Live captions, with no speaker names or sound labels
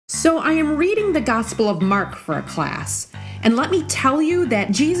So I am reading the Gospel of Mark for a class, and let me tell you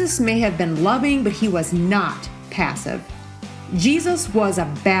that Jesus may have been loving, but he was not passive. Jesus was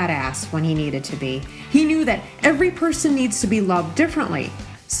a badass when he needed to be. He knew that every person needs to be loved differently.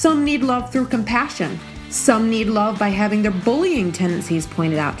 Some need love through compassion. Some need love by having their bullying tendencies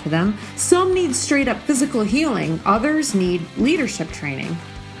pointed out to them. Some need straight up physical healing. Others need leadership training.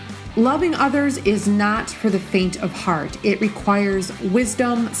 Loving others is not for the faint of heart. It requires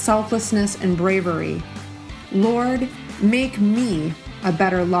wisdom, selflessness, and bravery. Lord, make me a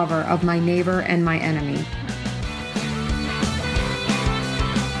better lover of my neighbor and my enemy.